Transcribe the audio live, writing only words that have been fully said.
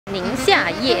宁夏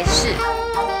夜市，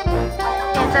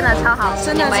今天真的超好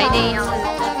吃，你们一定要吃。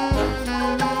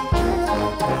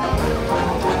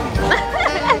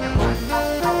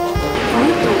红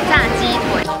煮炸鸡腿。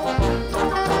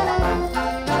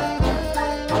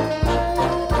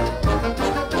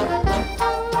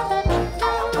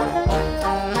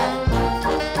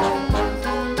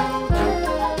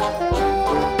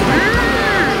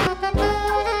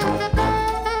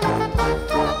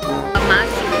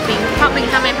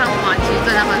 上面放花，其实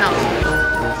真的很好吃。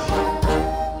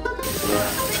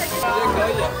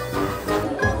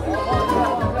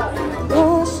我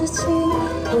是情，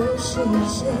不是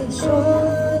谁说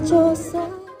就算。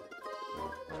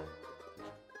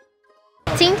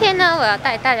今天呢，我要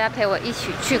带大家陪我一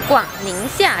起去逛宁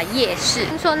夏夜市。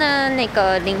听说呢，那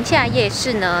个宁夏夜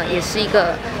市呢，也是一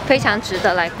个非常值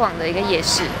得来逛的一个夜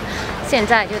市。现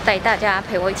在就带大家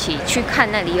陪我一起去看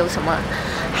那里有什么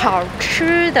好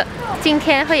吃的。 今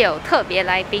天会有特别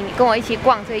来宾跟我一起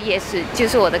逛这个夜市，就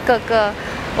是我的哥哥。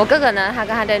我哥哥呢，他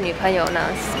跟他的女朋友呢，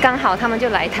刚好他们就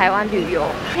来台湾旅游。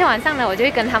今天晚上呢，我就会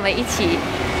跟他们一起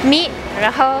meet，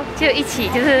 然后就一起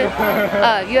就是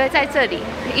约在这里，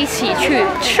一起去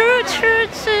吃。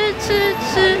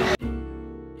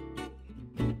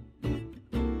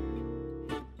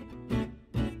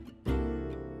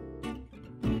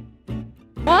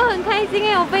我很开心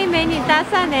哎，我被美女搭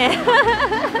讪哎，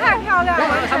太漂亮了！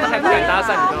他们还不敢搭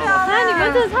讪，你知道吗？啊，你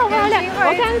们真的超漂亮！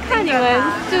我刚刚看你们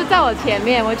就在我前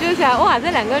面，我就想哇，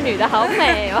这两个女的好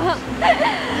美哦，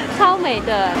超美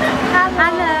的。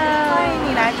Hello， 欢迎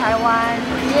你来台湾。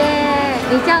耶，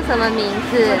你叫什么名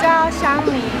字？我叫香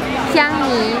米。香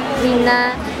米，你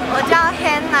呢？我叫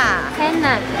Hannah。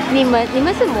你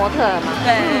们是模特吗？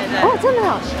对。哦，真的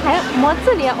哦，还模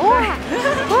这里啊，哇。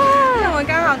我们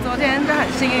刚好昨天就很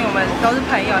幸运，我们都是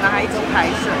朋友，然后还一起拍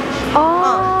摄。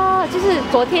哦，就是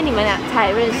昨天你们俩才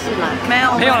认识吗？没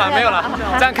有啦，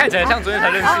这样看起来像昨天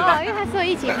才认识吧？因为他说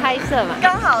一起拍摄嘛。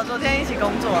刚好昨天一起工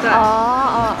作。对。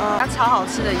它超好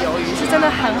吃的鱿鱼，是真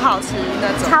的很好吃那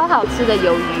种。超好吃的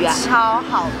鱿鱼啊！超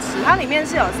好吃，它里面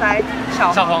是有塞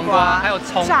小黄瓜，还有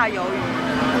葱，炸鱿鱼。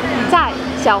炸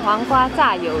小黄瓜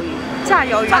炸鱿鱼。 炸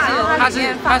鱿鱼，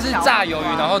它是炸鱿鱼，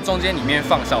然后中间里面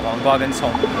放小黄瓜跟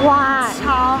葱。哇，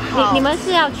超好！你们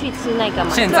是要去吃那个吗？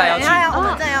现在要去，我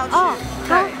们正要去。哦，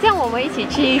好，这样我们一起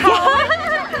去一下。好，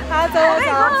走。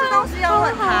吃东西要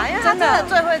问他，因为他真的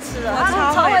最会吃了，他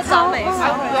超会找美食。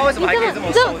不知道为什么还可以这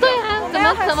么瘦。对啊，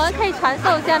怎么可以传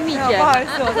授一下秘诀？不好意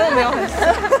思，我真的没有很熟。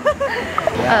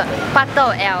巴豆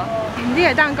L， 你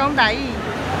也当讲台语。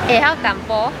 也要淡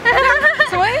薄，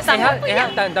什么意思？也要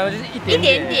淡就是一点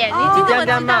点，你怎么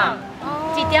知道？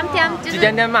一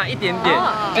点点嘛，一点点，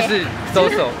就是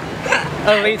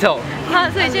a little，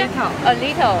 所以就 a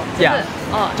little，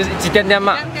 就是一点点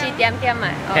嘛，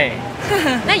嘿，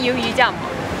那鱿鱼叫什么？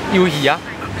鱿鱼啊，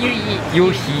鱿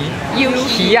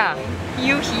鱼呀，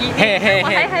嘿，我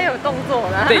还有动作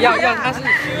呢。对，要它是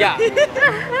鱼呀。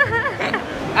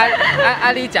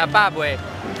你吃饱未？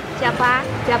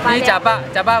 你吃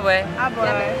饱未？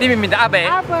你明明的阿伯，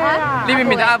你明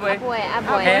明的阿伯，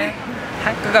嘿，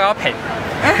还搞骗？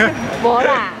无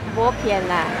啦，无骗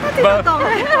啦。听得懂，好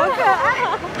可爱。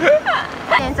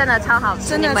今天真的超好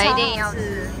吃，你们一定要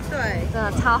吃。对，真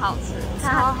的超好吃，超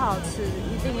好吃，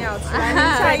一定要吃。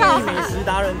下一个美食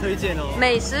达人推荐哦。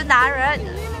美食达人。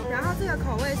然后这个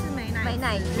口味是美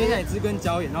乃滋跟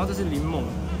椒盐，然后这是柠檬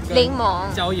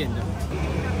椒盐的。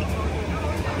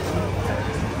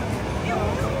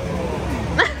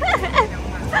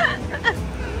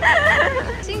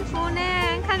 幸福呢，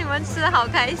看你们吃的好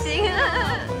开心。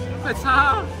快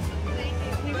擦！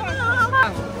你看啊，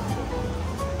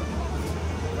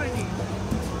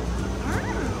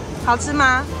好吃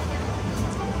吗？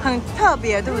很特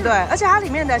别，对不对？而且它里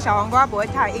面的小黄瓜不会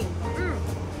太硬。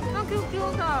它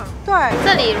QQ 的。对，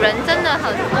这里人真的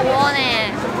很多呢。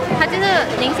它就是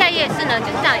宁夏夜市呢，就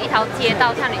是这样一条街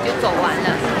道，这样你就走完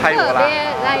了。特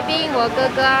别来宾，我哥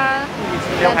哥。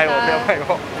不要拍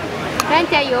我。 刚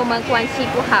才有我们关系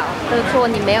不好，都说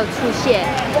你没有出现。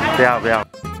不要。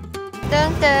噔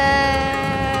噔，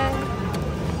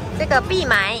这个必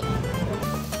买。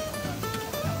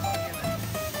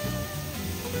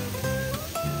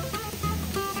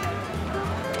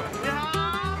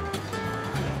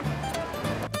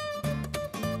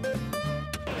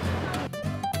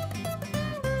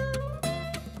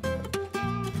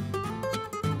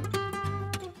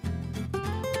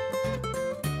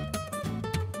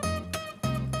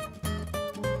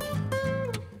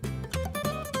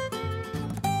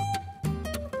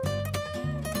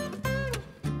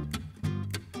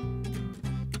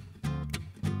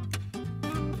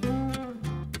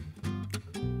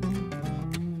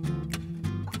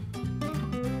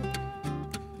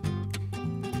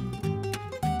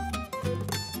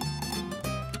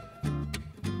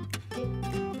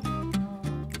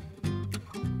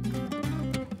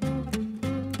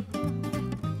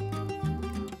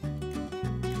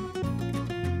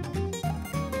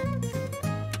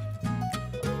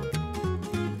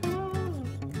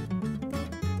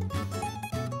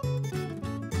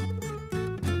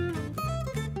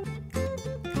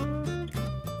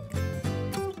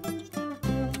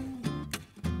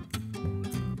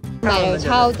买了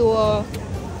超多，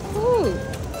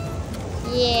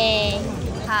耶！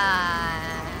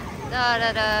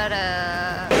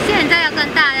现在要跟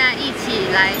大家一起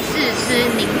来试吃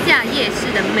宁夏夜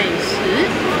市的美食。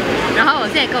然后我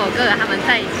现在跟我哥哥他们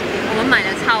在一起，我们买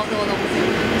了超多东西，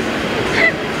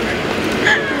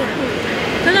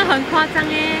真的很夸张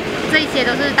耶！这一些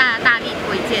都是大家大力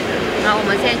推荐的。然后我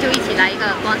们现在就一起来一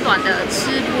个短短的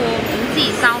吃播，云记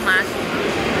烧麻薯。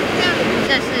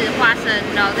这是花生，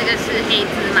然后这个是黑芝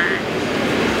麻。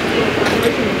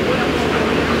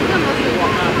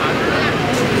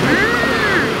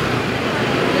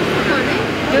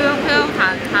Q 弹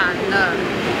弹的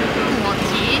抹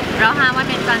吉，然后它外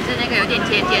面沾是那个有点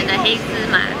甜甜的黑芝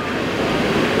麻。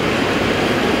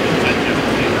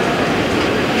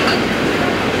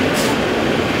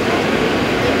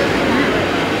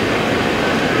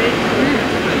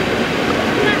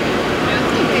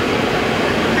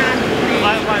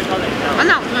很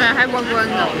好吃，还温温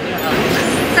的。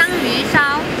章鱼烧，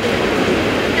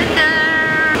噔噔。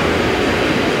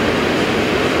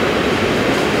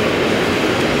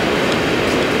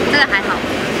这个还好。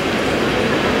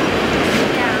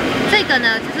这个呢，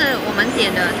就是我们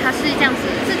点的，它是这样子，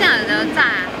是这样的炸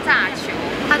球。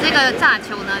它这个炸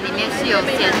球呢，里面是有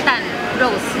咸蛋、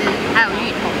肉丝，还有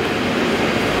芋头。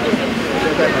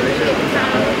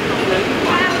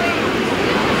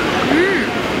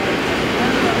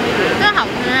这个好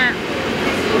吃啊！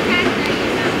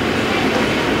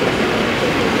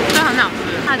这很好吃，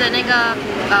它的那个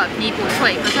皮不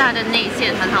脆，可是它的内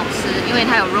馅很好吃，因为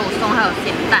它有肉松还有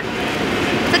咸蛋。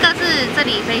这个是这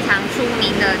里非常出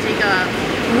名的这个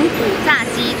五谷炸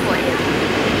鸡腿。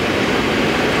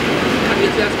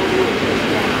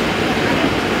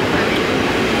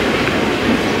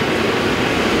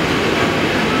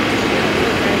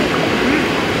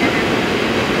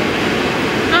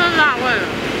这是辣味的，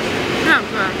很好吃，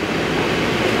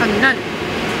很嫩。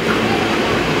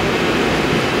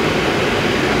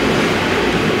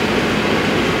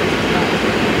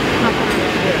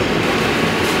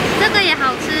这个也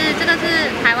好吃，这个是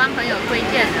台湾朋友推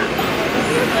荐的，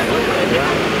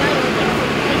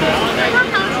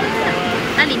好吃。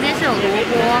那里面是有萝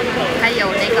卜，还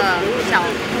有那个小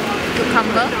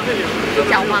cucumber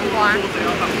小黄瓜。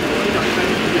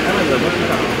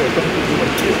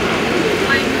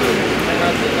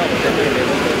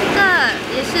这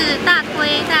也是大家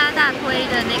大推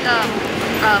的那个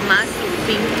麻薯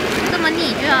冰，这么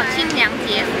腻就要清凉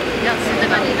解暑，要吃这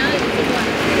个。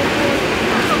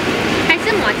还是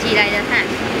麻糬来的看，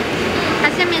它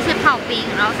下面是泡冰，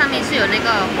然后上面是有那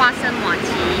个花生麻糬。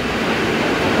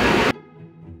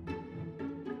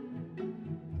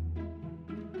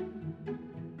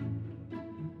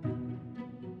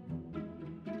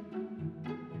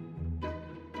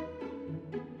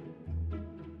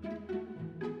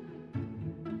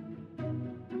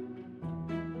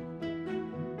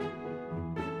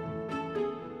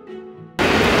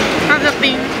它的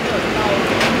冰。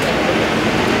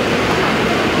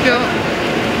就不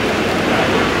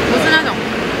是那种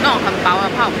很薄的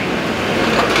泡冰，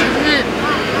就是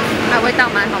它味道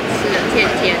蛮好吃的，甜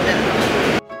甜的。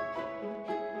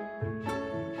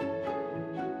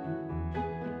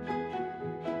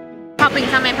泡冰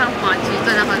上面放麻糬，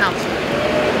真的很好吃。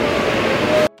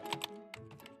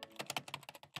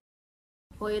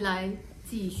回来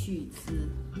继续吃。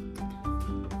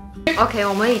OK，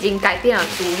 我们已经改变了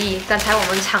主意，刚才我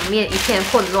们场面一片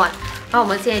混乱。那我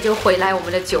们现在就回来我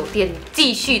们的酒店，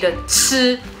继续的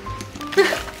吃。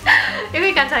因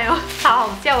为刚才有超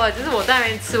好笑啊，就是我在那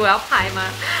边吃，我要拍嘛，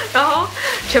然后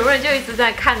全部人就一直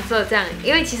在看这样。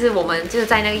因为其实我们就是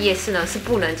在那个夜市呢，是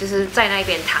不能就是在那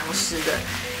边堂食的，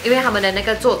因为他们的那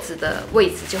个桌子的位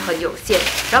置就很有限。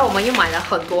然后我们又买了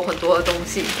很多的东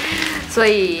西，所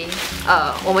以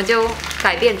我们就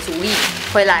改变主意，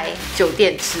回来酒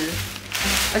店吃，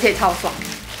而且超爽。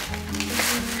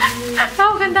然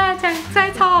后我跟大家讲，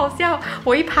这超好笑。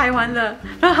我一拍完了，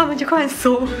然后他们就快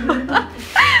收，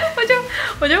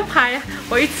我就拍，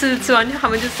我一吃完他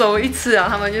们就收，一吃啊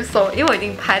他们就收，因为我已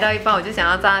经拍到一半，我就想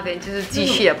要在那边就是继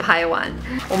续的拍完。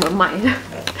我们买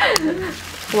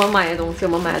的东西，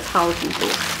我们买了超级多。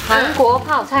韩国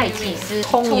泡菜起司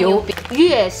葱油饼，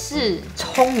粤式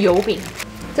葱油饼，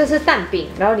这是蛋饼，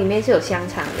然后里面是有香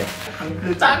肠的。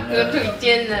大哥推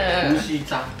荐的。无锡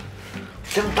炸，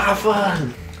这样大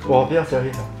份。我不要小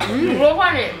黑糖。卤肉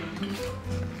饭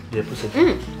也不是。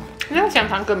那个香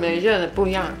肠跟别人的不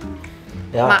一样。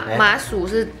麻薯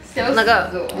是那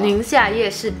个宁夏夜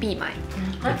市必买。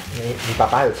你爸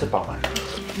爸有吃饱吗？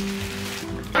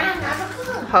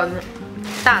很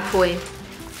大推，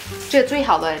觉得最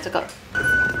好的这个。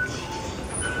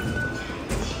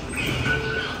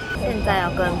现在要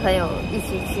跟朋友一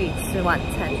起去吃晚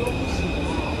餐。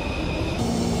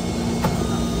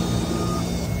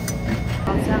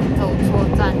好像走错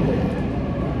站了。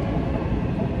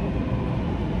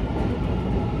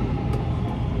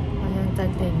好像在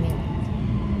对面。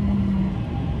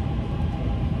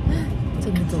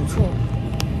真的走错。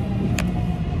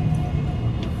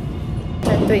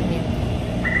在对面。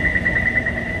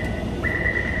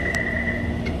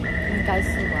应该是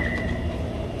吧。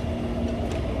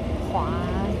滑。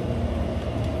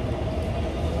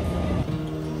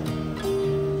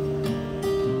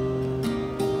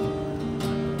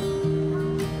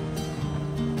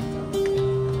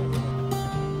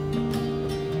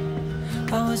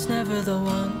I was never the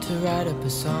one to write up a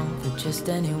song for just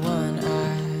anyone.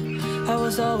 I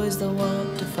was always the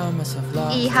one to find myself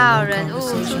lost in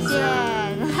conversations.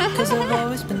 'Cause I've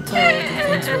always been told that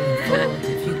things will unfold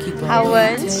if you keep on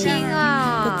waiting.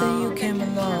 But then you came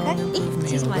along and proved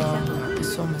me wrong. I was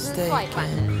so mistaken.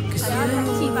 'Cause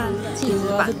you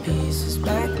are the pieces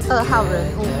back together.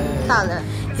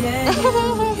 Yeah,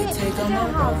 you take all my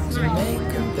wrongs and make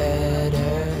them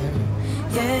better.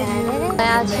 我们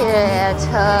要去吃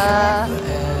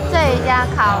这一家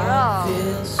烤肉。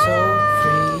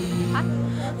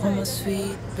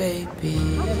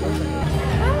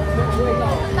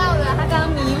到了，他刚刚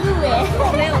迷路哎。我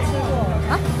没有吃过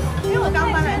啊，因为我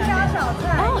刚搬来这家小菜。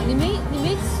哦，你没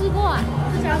吃过啊？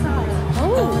这家是好的。哦。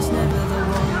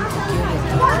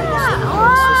哇，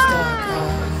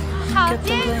好健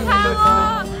康哦。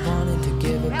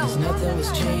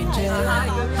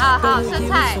好好吃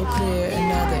菜。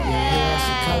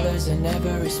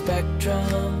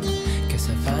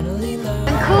很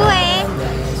酷哎。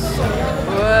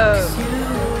哇。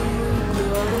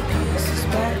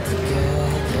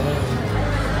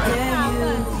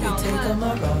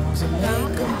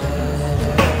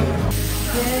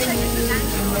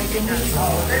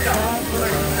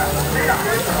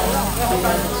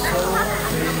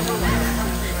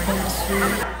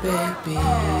Baby.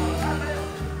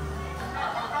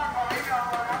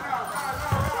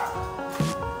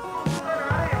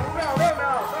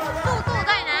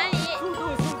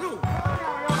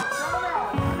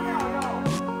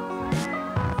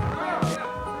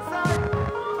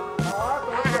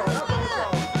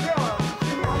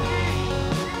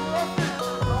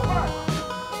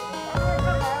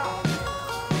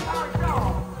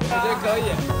 可以，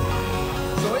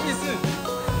什么意思？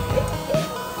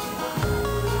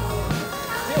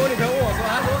因为我女朋友问我说，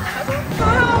她说，好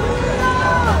好吃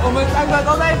哦，我们三个都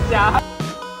在讲。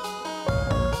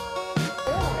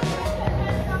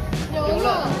有了，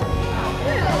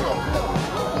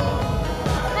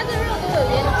它的肉都有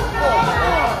点过。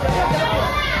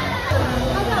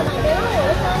它干嘛？然后我就说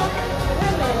也太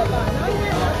美了吧，然后因为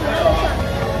其他的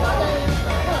蒜滑在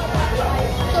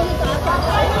都是炸蒜，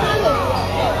因为它有。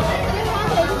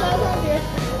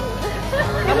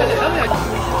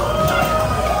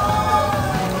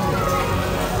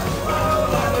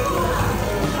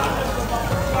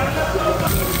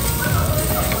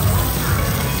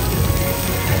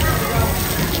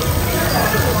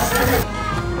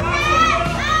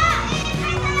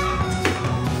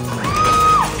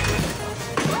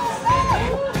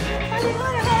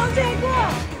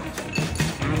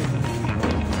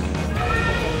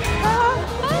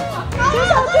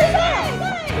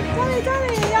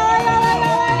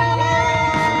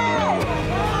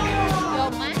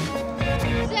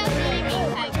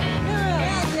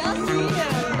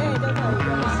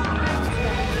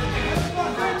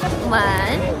我们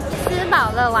吃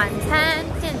饱了晚餐，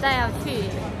现在要去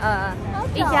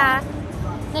一家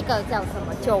那个叫什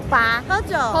么酒吧喝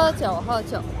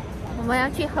酒。我们要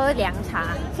去喝凉茶。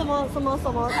什么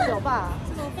酒吧？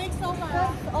什么 Fix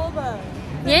Over？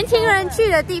 年轻人去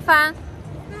的地方。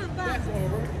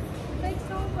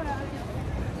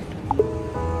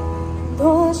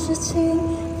多事情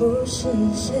不是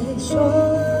谁说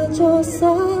了就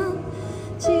算，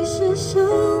即使相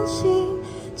信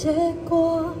结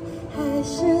果还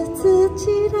是自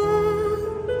己的。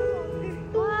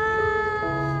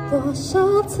多少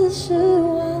次失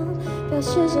望，表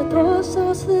示着多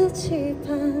少次期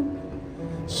盼。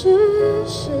事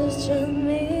实证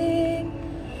明，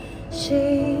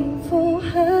幸福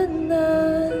很难。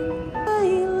爱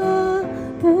了，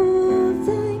不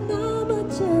再那么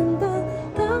简单，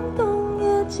感动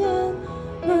也渐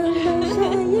慢慢下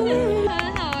咽。很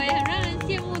好哎，很让人羡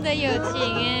慕的友情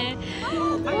哎。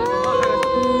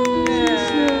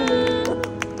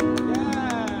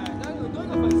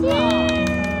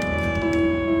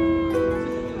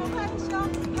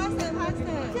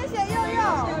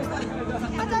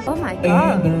Oh my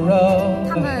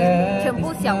他们全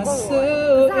部小过我，可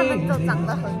是他们都长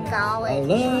得很高哎，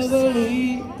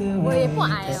我也不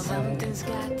矮了嘛，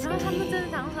然后他们真的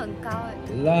长得很高哎，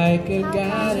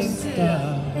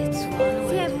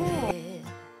羡慕。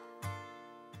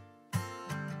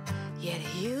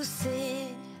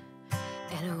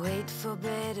Wait for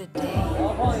better days.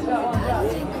 I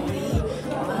think we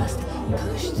must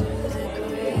push through the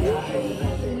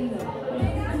gray.